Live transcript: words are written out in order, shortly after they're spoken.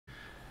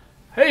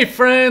Hey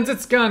friends,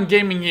 it's Gun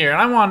Gaming here,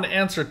 and I wanted to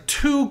answer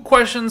two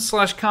questions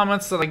slash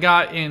comments that I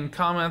got in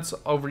comments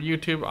over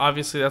YouTube.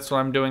 Obviously, that's what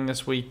I'm doing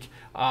this week.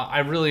 I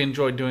really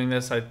enjoy doing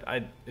this.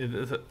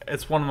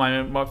 It's one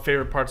of my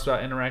favorite parts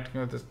about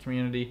interacting with this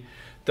community.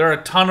 There are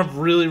a ton of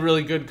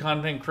really good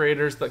content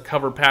creators that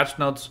cover patch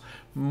notes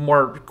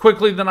more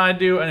quickly than I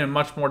do and in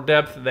much more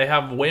depth. They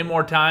have way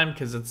more time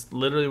because it's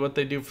literally what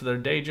they do for their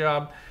day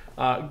job.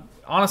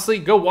 Honestly,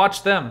 go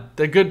watch them.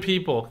 They're good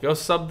people. Go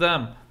sub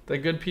them. They're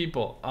good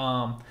people.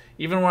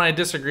 Even when I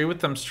disagree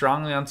with them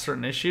strongly on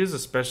certain issues,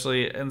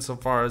 especially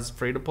insofar as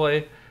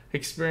free-to-play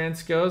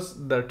experience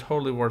goes, they're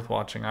totally worth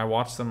watching. I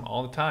watch them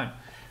all the time.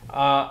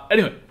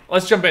 Anyway,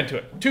 let's jump into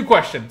it. Two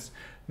questions.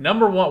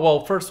 Number one,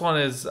 well, first one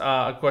is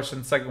a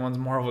question. Second one's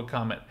more of a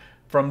comment.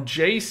 From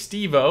J.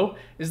 Stevo,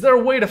 is there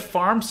a way to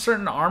farm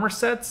certain armor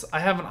sets?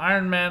 I have an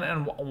Iron Man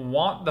and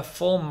want the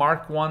full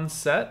Mark 1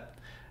 set.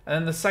 And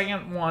then the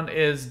second one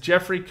is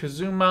Jeffrey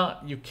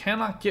Kazuma. You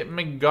cannot get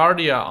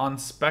Midgardia on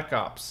Spec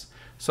Ops.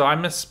 So I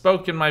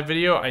misspoke in my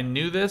video. I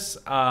knew this.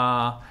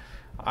 I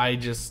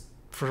just,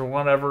 for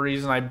whatever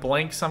reason, I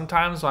blank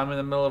sometimes when I'm in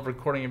the middle of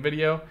recording a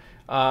video.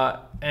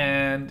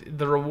 And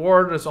the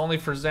reward is only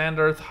for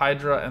Xanderth,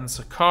 Hydra, and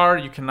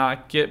Sakaar. You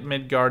cannot get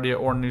Midgardia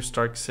or New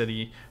Stark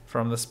City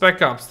from the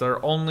Spec Ops. There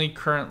are only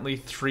currently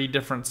 3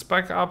 different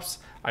Spec Ops.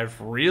 I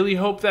really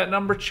hope that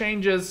number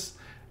changes.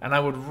 And I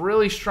would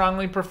really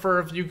strongly prefer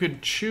if you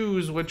could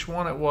choose which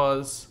one it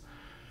was.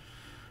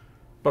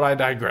 But I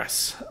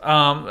digress.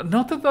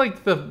 Note that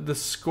like the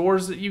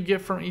scores that you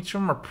get from each of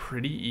them are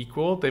pretty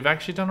equal. They've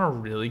actually done a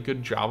really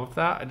good job of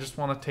that. I just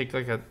want to take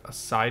like a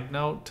side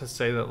note to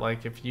say that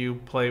like if you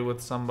play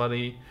with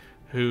somebody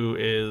who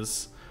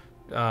is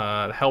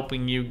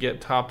helping you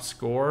get top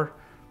score,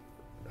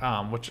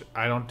 which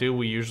I don't do.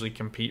 We usually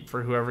compete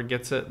for whoever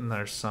gets it, and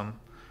there's some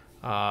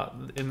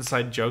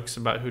inside jokes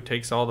about who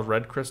takes all the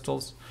red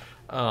crystals.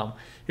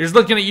 Here's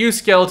looking at you,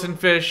 skeleton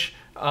fish.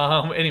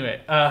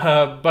 Anyway,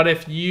 but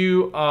if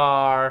you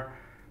are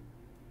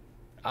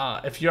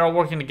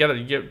working together,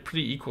 you get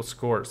pretty equal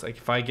scores. Like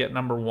if I get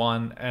number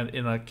 1 and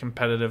in a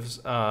competitive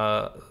Spec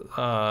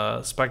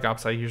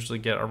Ops, I usually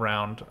get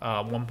around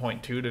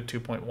 1.2 to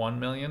 2.1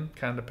 million.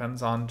 Kind of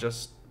depends on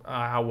just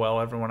how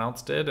well everyone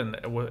else did and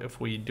if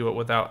we do it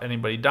without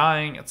anybody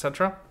dying,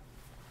 etc.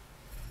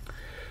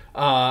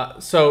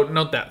 So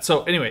note that.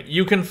 So anyway,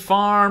 you can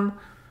farm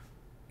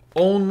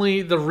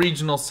only the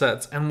regional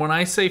sets. And when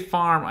I say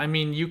farm, I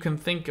mean you can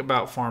think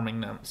about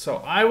farming them.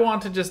 So I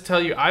want to just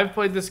tell you, I've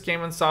played this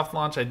game in soft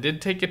launch. I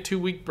did take a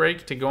 2-week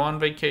break to go on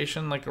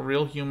vacation like a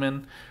real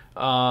human,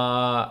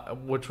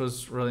 which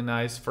was really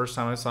nice. First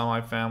time I saw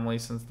my family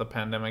since the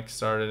pandemic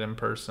started in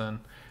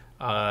person.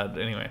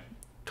 Anyway,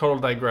 total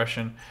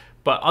digression.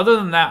 But other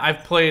than that,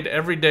 I've played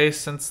every day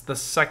since the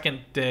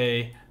second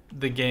day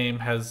the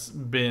game has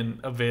been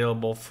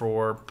available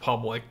for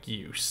public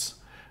use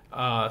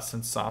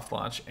since soft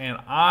launch. And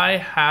I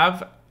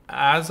have,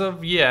 as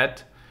of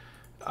yet,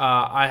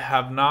 I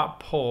have not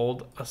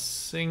pulled a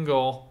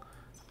single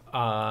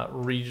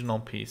regional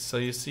piece. So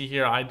you see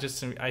here, I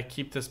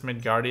keep this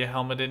Midgardia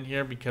helmet in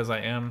here because I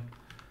am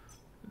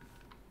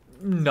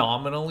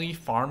nominally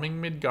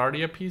farming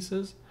Midgardia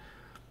pieces.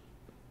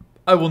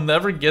 I will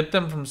never get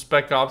them from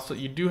Spec Ops, but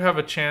you do have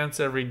a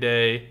chance every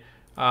day.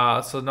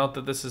 So note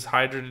that this is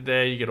Hydra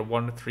today. You get a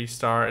 1 to 3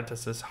 star. It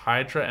just says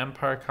Hydra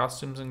Empire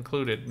costumes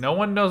included. No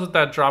one knows what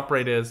that drop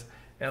rate is.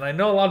 And I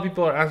know a lot of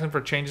people are asking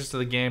for changes to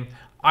the game.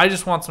 I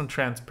just want some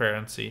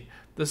transparency.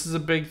 This is a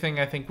big thing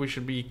I think we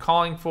should be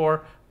calling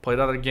for. Played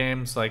other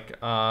games like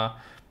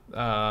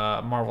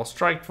Marvel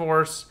Strike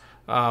Force,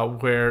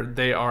 where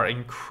they are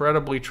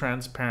incredibly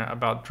transparent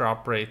about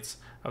drop rates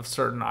of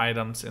certain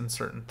items in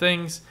certain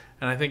things.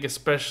 And I think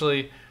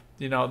especially,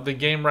 you know, the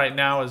game right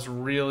now is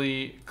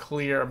really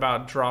clear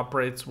about drop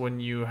rates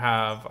when you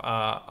have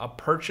a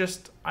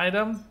purchased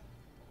item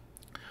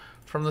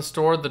from the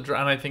store. And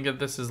I think that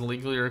this is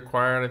legally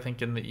required, I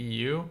think, in the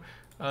EU,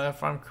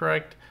 if I'm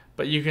correct.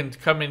 But you can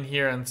come in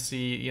here and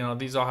see, you know,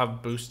 these all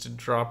have boosted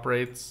drop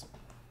rates.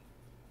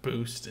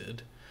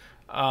 Boosted.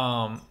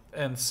 And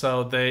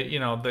so they, you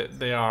know,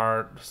 they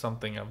are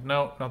something of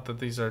note. Note that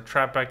these are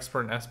trap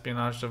expert and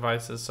espionage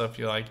devices. So if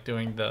you like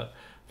doing the,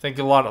 I think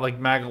a lot of like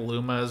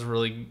Magaluma is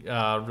really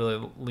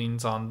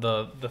leans on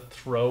the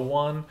throw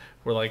one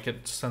where like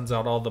it sends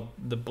out all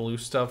the blue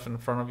stuff in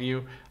front of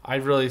you. I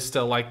really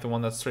still like the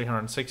one that's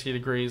 360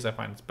 degrees. I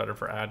find it's better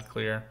for ad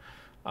clear.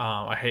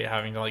 I hate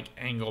having to like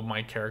angle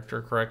my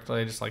character correctly.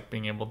 I just like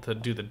being able to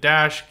do the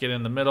dash, get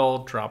in the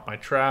middle, drop my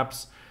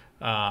traps.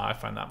 I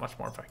find that much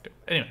more effective.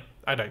 Anyway,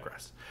 I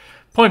digress.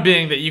 Point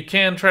being that you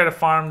can try to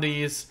farm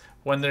these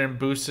when they're in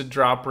boosted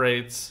drop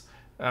rates.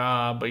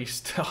 But you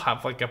still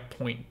have like a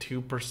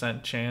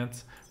 0.2%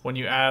 chance. When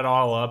you add it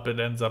all up, it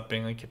ends up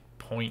being like a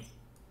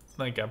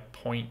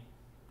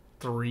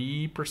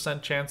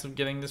 0.3% chance of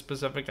getting the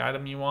specific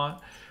item you want,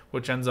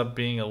 which ends up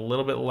being a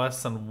little bit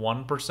less than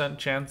 1%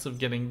 chance of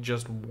getting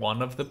just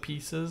one of the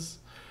pieces.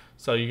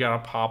 So you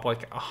gotta pop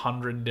like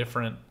 100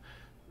 different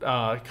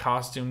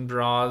costume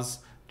draws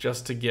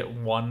just to get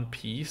one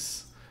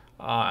piece.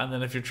 And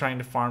then if you're trying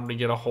to farm to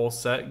get a whole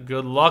set,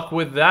 good luck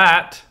with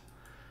that.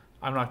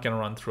 I'm not going to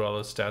run through all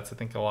those stats. I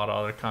think a lot of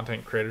other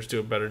content creators do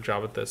a better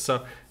job at this.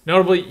 So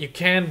notably, you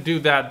can do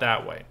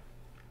that way.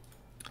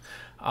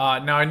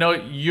 Now, I know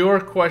your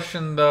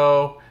question,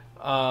 though,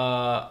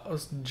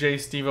 Jay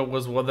Steva,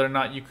 was whether or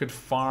not you could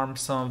farm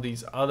some of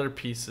these other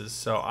pieces.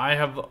 So I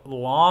have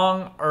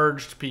long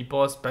urged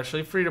people,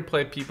 especially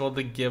free-to-play people,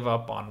 to give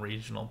up on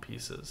regional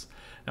pieces.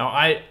 Now,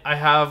 I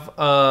have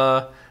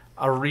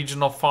a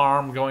regional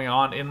farm going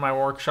on in my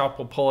workshop.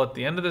 We'll pull at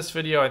the end of this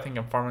video. I think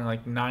I'm farming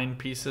like 9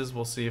 pieces.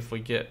 We'll see if we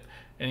get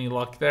any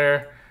luck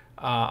there.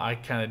 I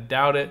kind of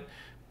doubt it,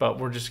 but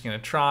we're just going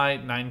to try.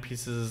 9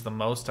 pieces is the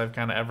most I've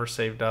kind of ever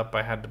saved up.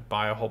 I had to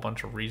buy a whole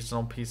bunch of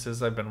regional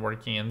pieces. I've been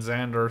working in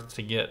Xanderth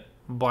to get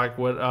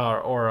Blackwood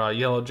or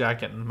Yellow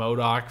Jacket and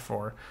MODOK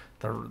for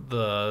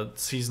the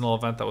seasonal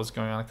event that was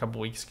going on a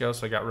couple weeks ago,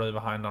 so I got really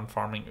behind on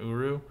farming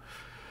Uru.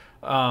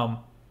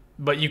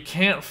 But you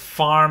can't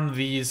farm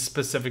these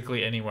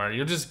specifically anywhere.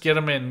 You'll just get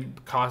them in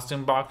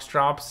costume box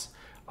drops.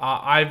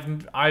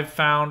 I've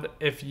found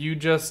if you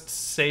just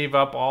save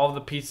up all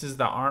the pieces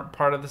that aren't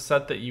part of the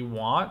set that you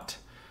want,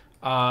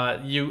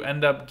 you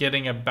end up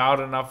getting about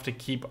enough to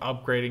keep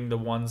upgrading the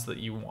ones that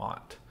you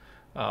want.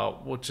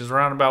 Which is a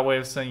roundabout way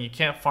of saying you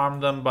can't farm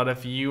them, but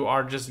if you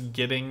are just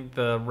getting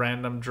the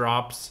random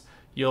drops,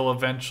 you'll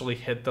eventually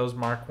hit those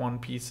Mark 1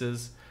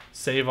 pieces,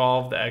 save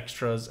all of the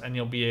extras, and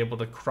you'll be able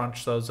to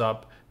crunch those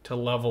up to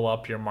level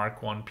up your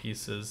Mark 1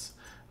 pieces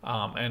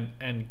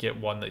and get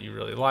one that you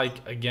really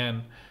like.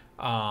 Again,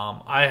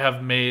 I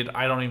have made,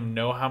 I don't even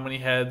know how many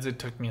heads. It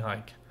took me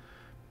like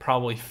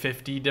probably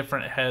 50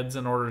 different heads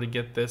in order to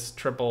get this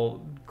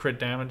triple crit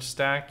damage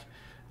stack.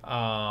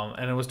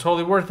 And it was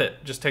totally worth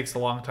it. Just takes a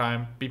long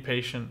time. Be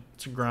patient.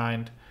 It's a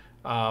grind.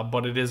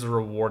 But it is a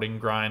rewarding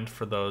grind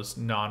for those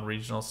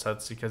non-regional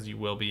sets because you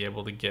will be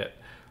able to get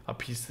a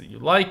piece that you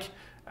like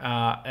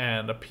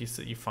and a piece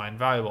that you find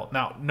valuable.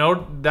 Now,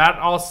 note that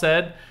all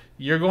said,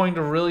 you're going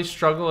to really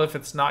struggle if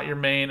it's not your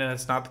main and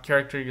it's not the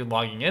character you're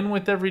logging in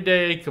with every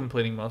day,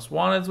 completing most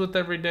wanteds with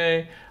every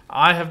day.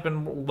 I have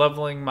been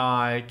leveling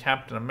my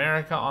Captain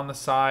America on the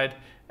side,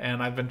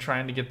 and I've been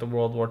trying to get the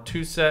World War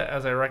II set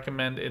as I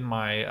recommend in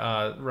my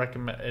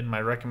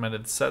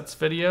recommended sets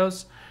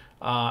videos,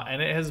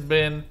 and it has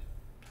been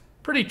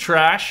pretty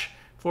trash.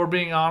 For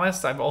being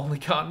honest, I've only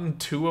gotten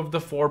 2 of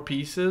the 4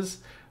 pieces,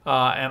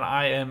 and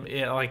I am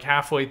like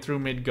halfway through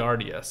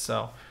Midgardia.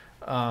 So,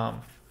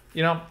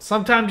 you know,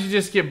 sometimes you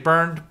just get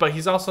burned, but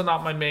he's also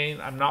not my main.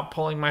 I'm not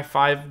pulling my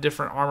 5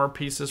 different armor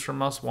pieces from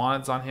Most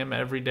Wanteds on him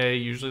every day.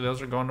 Usually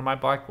those are going to my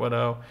Black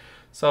Widow.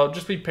 So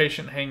just be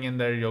patient, hang in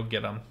there, you'll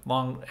get them.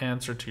 Long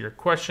answer to your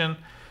question.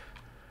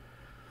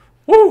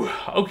 Woo!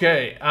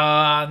 Okay,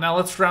 now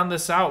let's round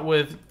this out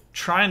with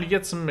trying to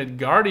get some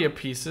Midgardia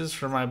pieces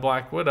for my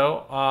Black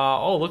Widow.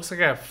 Oh, looks like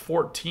I have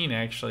 14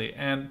 actually.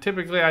 And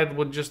typically I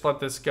would just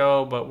let this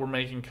go, but we're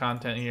making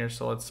content here,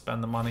 so let's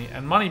spend the money.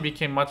 And money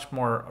became much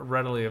more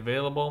readily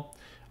available.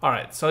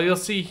 Alright, so you'll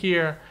see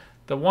here,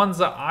 the ones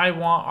that I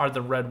want are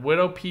the Red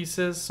Widow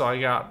pieces. So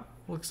I got,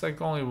 looks like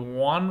only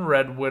 1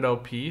 Red Widow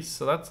piece,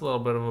 so that's a little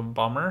bit of a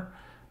bummer.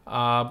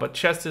 But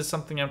chest is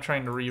something I'm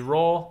trying to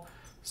re-roll,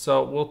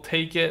 so we'll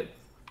take it.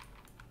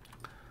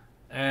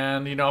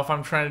 And, you know, if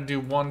I'm trying to do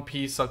 1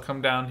 piece, I'll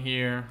come down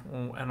here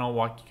and I'll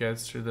walk you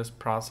guys through this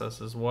process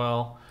as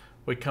well.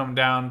 We come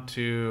down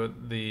to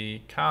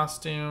the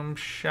costume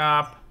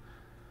shop,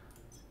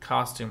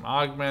 costume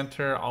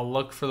augmenter. I'll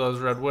look for those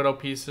Red Widow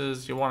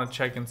pieces. You want to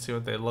check and see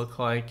what they look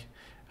like.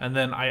 And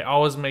then I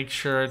always make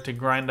sure to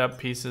grind up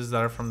pieces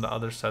that are from the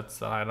other sets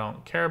that I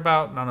don't care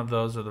about. None of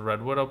those are the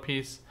Red Widow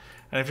piece.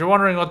 And if you're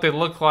wondering what they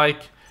look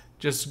like,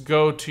 just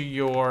go to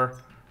your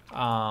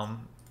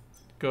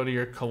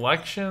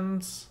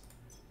collections,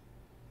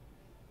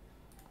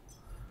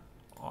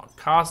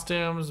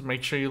 costumes.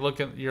 Make sure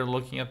you're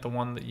looking at the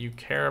one that you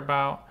care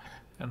about.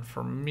 And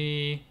for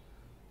me,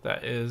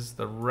 that is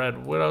the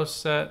Red Widow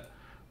set,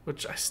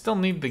 which I still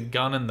need the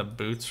gun and the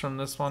boots from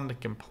this one to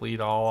complete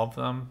all of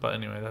them. But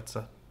anyway, that's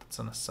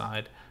an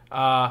aside.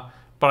 But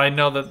I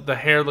know that the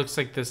hair looks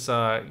like this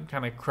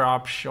kind of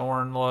crop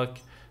shorn look.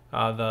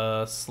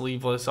 The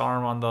sleeveless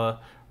arm on the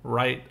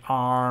right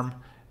arm.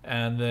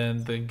 And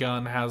then the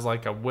gun has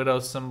like a widow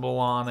symbol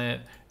on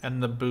it,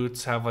 and the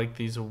boots have like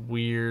these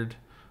weird,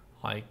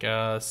 like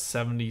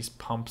 70s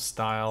pump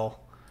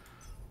style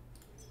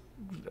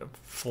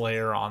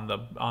flare on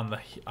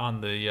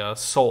the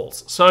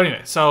soles. So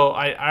anyway, so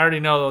I already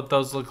know what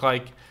those look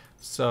like.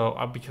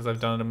 So because I've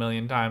done it a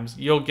million times,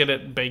 you'll get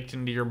it baked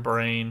into your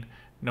brain,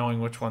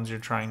 knowing which ones you're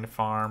trying to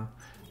farm,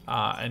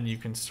 and you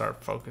can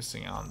start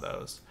focusing on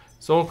those.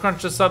 So we'll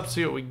crunch this up,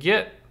 see what we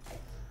get.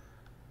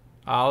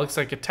 Looks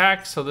like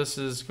attack, so this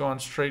is going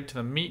straight to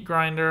the meat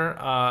grinder.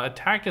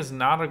 Attack is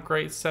not a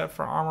great set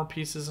for armor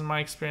pieces in my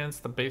experience.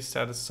 The base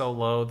stat is so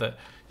low that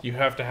you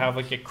have to have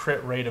like a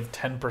crit rate of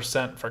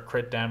 10% for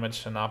crit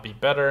damage to not be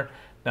better.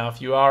 Now,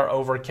 if you are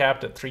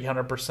overcapped at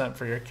 300%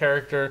 for your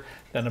character,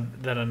 then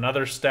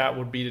another stat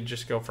would be to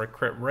just go for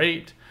crit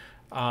rate.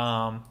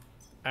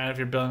 And if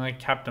you're building like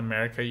Captain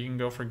America, you can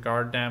go for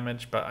guard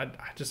damage. But I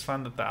just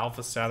find that the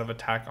alpha stat of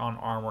attack on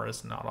armor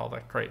is not all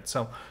that great.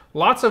 So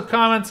lots of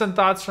comments and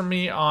thoughts from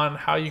me on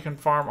how you can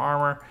farm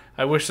armor.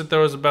 I wish that there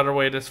was a better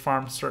way to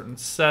farm certain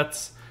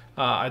sets.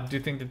 I do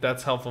think that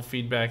that's helpful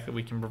feedback that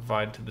we can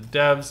provide to the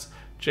devs,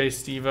 Jay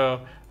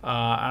Stevo,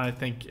 and I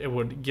think it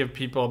would give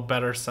people a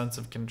better sense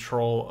of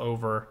control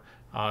over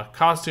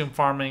costume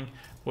farming,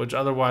 which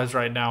otherwise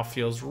right now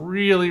feels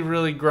really,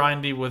 really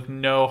grindy with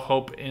no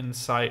hope in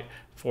sight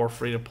for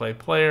free-to-play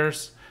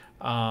players.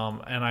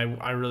 And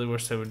I really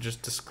wish they would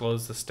just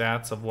disclose the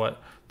stats of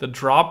what the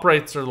drop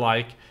rates are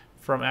like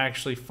from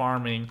actually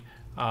farming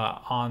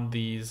on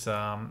these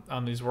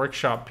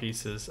workshop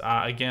pieces.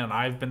 Again,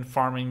 I've been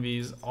farming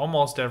these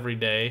almost every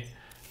day.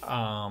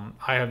 I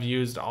have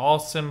used all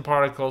sim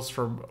particles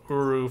for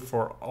Uru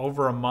for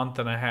over a month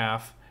and a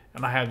half,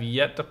 and I have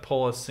yet to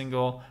pull a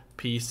single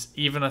piece,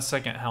 even a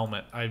second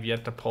helmet. I've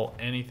yet to pull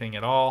anything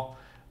at all.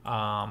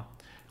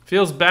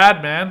 Feels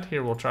bad, man.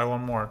 Here, we'll try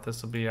one more.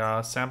 This will be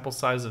a sample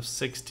size of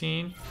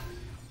 16.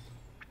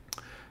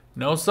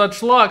 No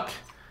such luck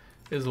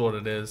is what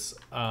it is.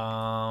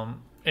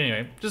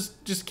 Anyway,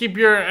 just keep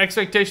your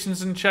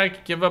expectations in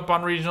check. Give up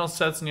on regional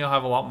sets, and you'll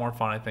have a lot more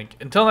fun, I think.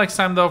 Until next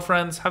time, though,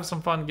 friends, have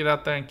some fun. Get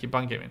out there and keep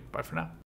on gaming. Bye for now.